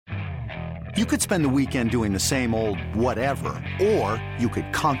You could spend the weekend doing the same old whatever, or you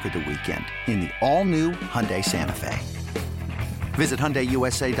could conquer the weekend in the all-new Hyundai Santa Fe. Visit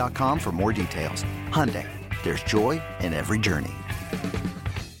HyundaiUSA.com for more details. Hyundai, there's joy in every journey.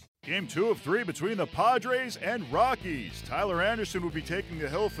 Game 2 of 3 between the Padres and Rockies. Tyler Anderson will be taking the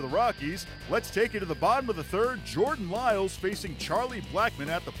hill for the Rockies. Let's take it to the bottom of the third. Jordan Lyles facing Charlie Blackmon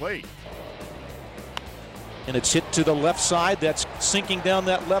at the plate. And it's hit to the left side. That's sinking down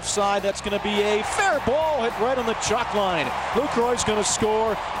that left side. That's going to be a fair ball hit right on the chalk line. Lucroy's going to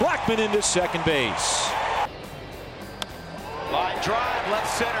score. Blackmon into second base. Line drive, left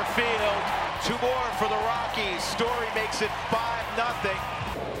center field. 2 more for the Rockies. Story makes it 5-0.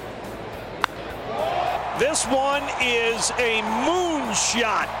 This one is a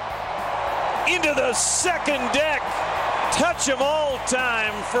moonshot into the second deck. Touch of all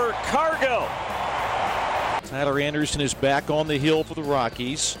time for Cargo. Tyler Anderson is back on the hill for the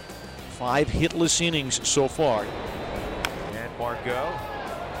Rockies. 5 hitless innings so far. And Margot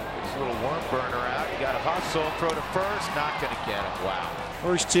gets a little worm burner out. You got to hustle, throw to first. Not going to get him. Wow.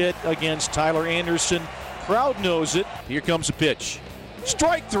 First hit against Tyler Anderson. Crowd knows it. Here comes a pitch.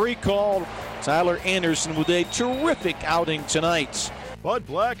 Strike 3 called. Tyler Anderson with a terrific outing tonight. Bud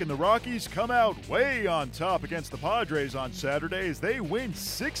Black and the Rockies come out way on top against the Padres on Saturday as they win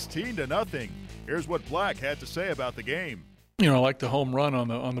 16-0. Here's what Black had to say about the game. You know, I like the home run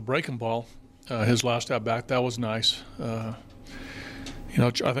on the breaking ball. His last at bat, that was nice. You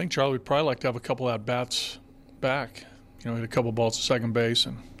know, I think Charlie would probably like to have a couple at bats back. You know, he had a couple balls to second base,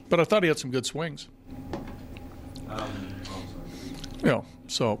 but I thought he had some good swings. You know,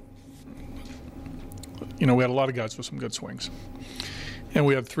 so you know, we had a lot of guys with some good swings, and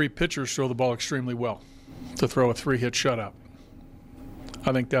we had 3 pitchers throw the ball extremely well to throw a 3-hit shutout.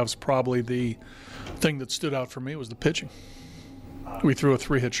 I think that was probably the thing that stood out for me was the pitching. We threw a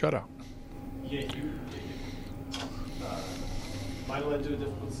 3-hit shutout. Yeah, might have led to a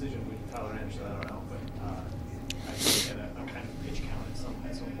difficult decision with Tyler Anderson. I don't know, but I think he had a kind of pitch count at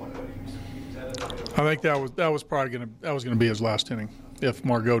some point. I think that was probably gonna be his last inning. If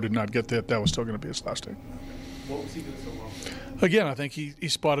Margot did not get the hit, that was still going to be his last inning. What was he doing so well? Again, I think he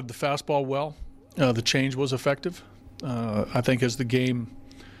spotted the fastball well. The change was effective. I think as the game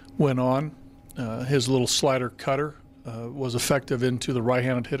went on, his little slider cutter was effective into the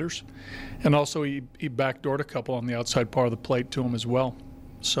right-handed hitters. And also he backdoored a couple on the outside part of the plate to him as well.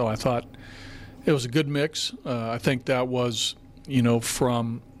 So I thought it was a good mix. I think that was, you know,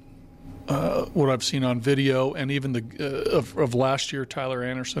 from what I've seen on video and even of last year, Tyler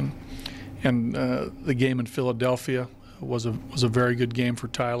Anderson, and the game in Philadelphia was a very good game for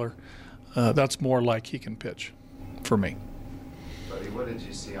Tyler. That's more like he can pitch for me. Buddy, what did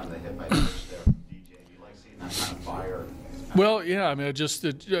you see on the hit by pitch there from DJ? Do you like seeing that kind of fire? Well, yeah, I mean, just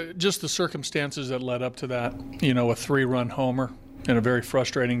the circumstances that led up to that. You know, a 3-run homer in a very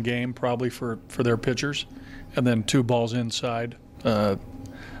frustrating game, probably for their pitchers, and then 2 balls inside.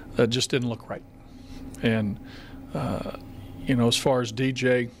 That just didn't look right. And, you know, as far as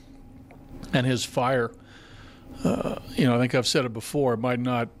DJ and his fire, you know, I think I've said it before, it might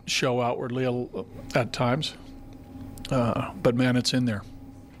not show outwardly at times, but, man, it's in there.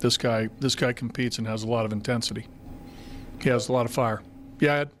 This guy competes and has a lot of intensity. He has a lot of fire.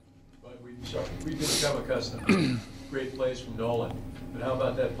 Yeah, Ed? But we've become accustomed to great plays from Nolan. But how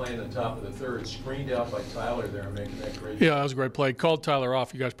about that play in the top of the third, screened out by Tyler there, making that great Yeah, that was a great play. Called Tyler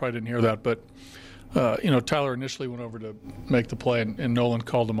off. You guys probably didn't hear that, but you know, Tyler initially went over to make the play, and Nolan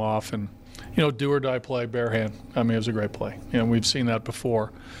called him off. And you know, do or die play, bare hand. I mean, it was a great play. You know, we've seen that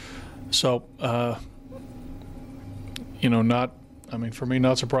before. So you know, for me,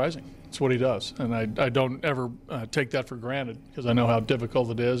 not surprising. It's what he does, and I don't ever take that for granted because I know how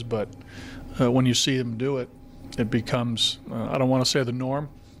difficult it is. But when you see him do it, it becomes, I don't want to say the norm,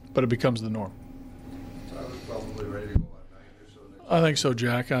 but it becomes the norm. Tyler's probably ready to go at night or so. I think so,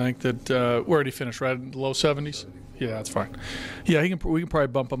 Jack. I think that where did he finish? Right in the low 70s? Yeah, that's fine. Yeah, we can probably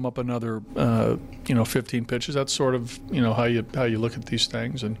bump him up another, you know, 15 pitches. That's sort of, you know, how you look at these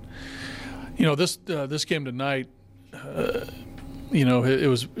things. And you know, this game tonight, you know, he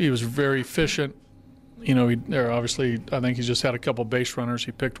was very efficient. You know, obviously, I think he's just had a couple base runners.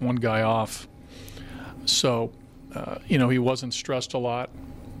 He picked one guy off. So, you know, he wasn't stressed a lot,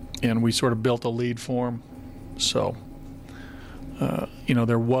 and we sort of built a lead for him. So, you know,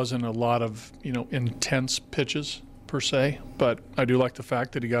 there wasn't a lot of, you know, intense pitches per se, but I do like the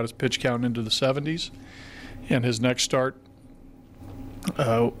fact that he got his pitch count into the 70s, and his next start,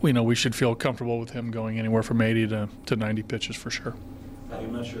 you know, we should feel comfortable with him going anywhere from 80 to 90 pitches for sure.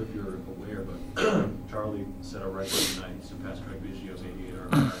 I'm not sure if you're aware, but Charlie set a record tonight, surpassed Craig Biggio's 88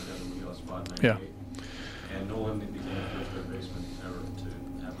 RBI in the leadoff spot. Yeah. And Nolan became the first third baseman ever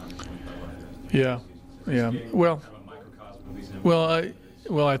to have 125 Yeah. Yeah.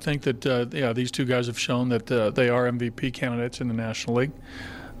 Well, I think that these two guys have shown that they are MVP candidates in the National League.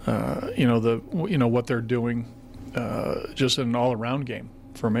 What they're doing, just in an all-around game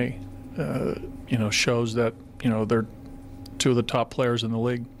for me, shows that they're two of the top players in the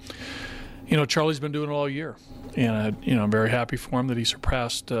league. Charlie's been doing it all year, and I'm very happy for him that he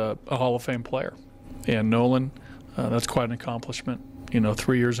surpassed a Hall of Fame player. And Nolan, that's quite an accomplishment.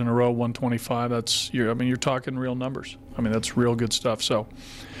 3 years in a row, 125. You're talking real numbers. That's real good stuff. So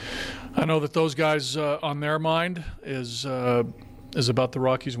I know that those guys on their mind is about the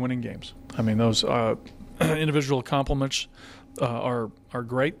Rockies winning games. Those individual accomplishments are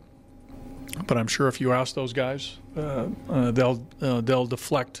great, but I'm sure if you ask those guys, they'll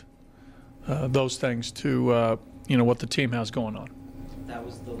deflect those things to what the team has going on. That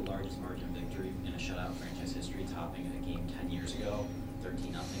was the largest margin victory in a shutout franchise history, topping a game 10 years ago,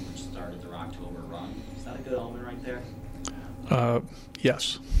 13-0, which started the Rocktober run. Is that a good omen right there?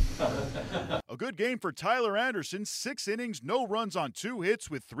 Yes. A good game for Tyler Anderson. 6 innings, no runs on 2 hits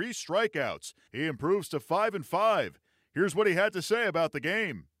with 3 strikeouts. He improves to 5-5. Here's what he had to say about the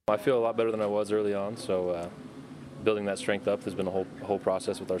game. I feel a lot better than I was early on, so building that strength up, there's been a whole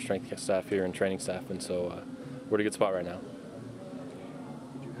process with our strength staff here and training staff, and so we're in a good spot right now.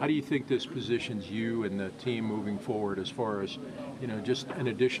 How do you think this positions you and the team moving forward as far as, just an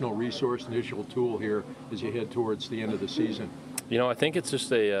additional resource, an additional tool here as you head towards the end of the season? I think it's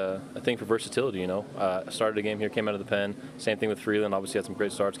just a thing for versatility, Started a game here, came out of the pen. Same thing with Freeland. Obviously had some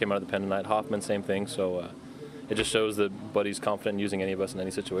great starts, came out of the pen tonight. Hoffman, same thing. So it just shows that Buddy's confident in using any of us in any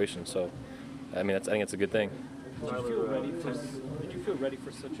situation. So, I think it's a good thing. Did you feel ready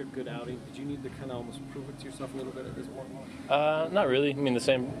for such a good outing? Did you need to kind of almost prove it to yourself a little bit at this point? Not really. The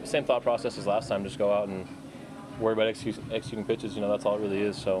same thought process as last time. Just go out and worry about executing pitches. That's all it really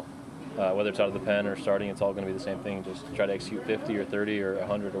is. So whether it's out of the pen or starting, it's all going to be the same thing. Just try to execute 50 or 30 or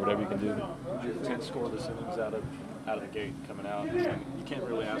 100 or whatever you can do. You had 10 scoreless innings out of the gate coming out. You can't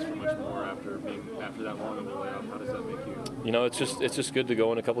really ask for much more after that long of a layoff. How does that make you? It's just good to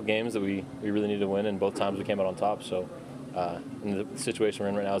go in a couple games that we really need to win, and both times we came out on top. So in the situation we're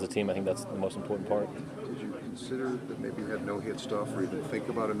in right now as a team, I think that's the most important part. Did you consider that maybe you had no-hit stuff or even think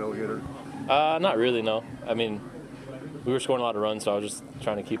about a no-hitter? Not really, no. We were scoring a lot of runs, so I was just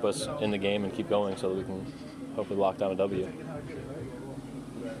trying to keep us in the game and keep going so that we can hopefully lock down a W.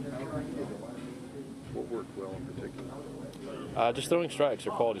 What worked well in particular? Just throwing strikes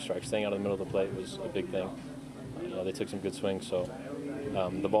or quality strikes. Staying out of the middle of the plate was a big thing. They took some good swings, so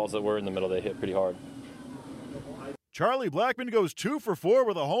the balls that were in the middle, they hit pretty hard. Charlie Blackmon goes 2 for 4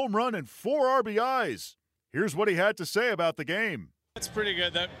 with a home run and 4 RBIs. Here's what he had to say about the game. That's pretty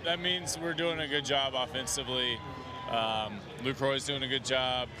good. That means we're doing a good job offensively. Lucroy's doing a good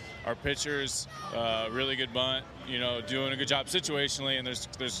job. Our pitchers, really good bunt, doing a good job situationally, and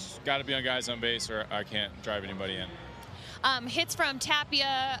there's got to be guys on base or I can't drive anybody in. Hits from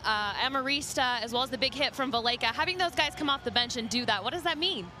Tapia, Amarista, as well as the big hit from Valleca. Having those guys come off the bench and do that, what does that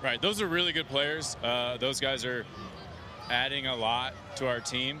mean? Right, those are really good players. Those guys are adding a lot to our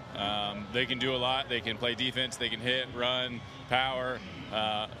team. They can do a lot. They can play defense. They can hit, run, power.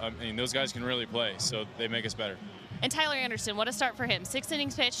 Those guys can really play, so they make us better. And Tyler Anderson, what a start for him. 6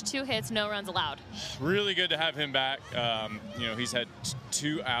 innings pitched, 2 hits, no runs allowed. Really good to have him back. He's had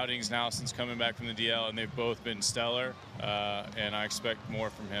 2 outings now since coming back from the DL, and they've both been stellar, and I expect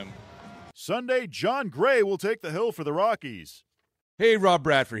more from him. Sunday, John Gray will take the hill for the Rockies. Hey, Rob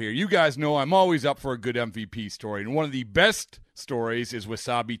Bradford here. You guys know I'm always up for a good MVP story, and one of the best stories is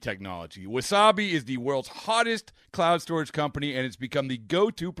Wasabi Technology. Wasabi is the world's hottest cloud storage company, and it's become the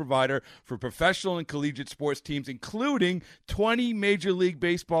go-to provider for professional and collegiate sports teams, including 20 Major League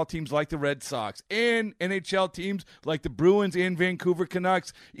Baseball teams like the Red Sox and NHL teams like the Bruins and Vancouver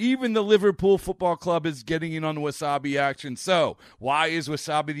Canucks. Even the Liverpool Football Club is getting in on the Wasabi action. So, why is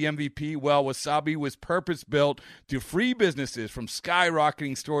Wasabi the MVP? Well, Wasabi was purpose-built to free businesses from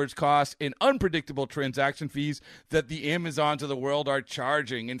skyrocketing storage costs and unpredictable transaction fees that the Amazons of the world are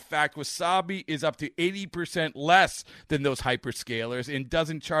charging. In fact, Wasabi is up to 80% less than those hyperscalers and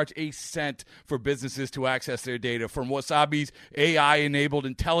doesn't charge a cent for businesses to access their data. From Wasabi's AI-enabled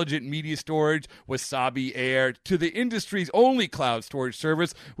intelligent media storage, Wasabi Air, to the industry's only cloud storage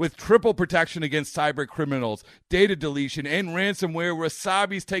service with triple protection against cyber criminals, data deletion, and ransomware,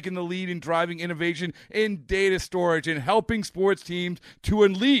 Wasabi's taken the lead in driving innovation in data storage and helping sports teams to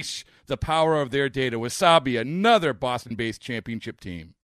unleash the power of their data. Wasabi, another Boston-based championship team.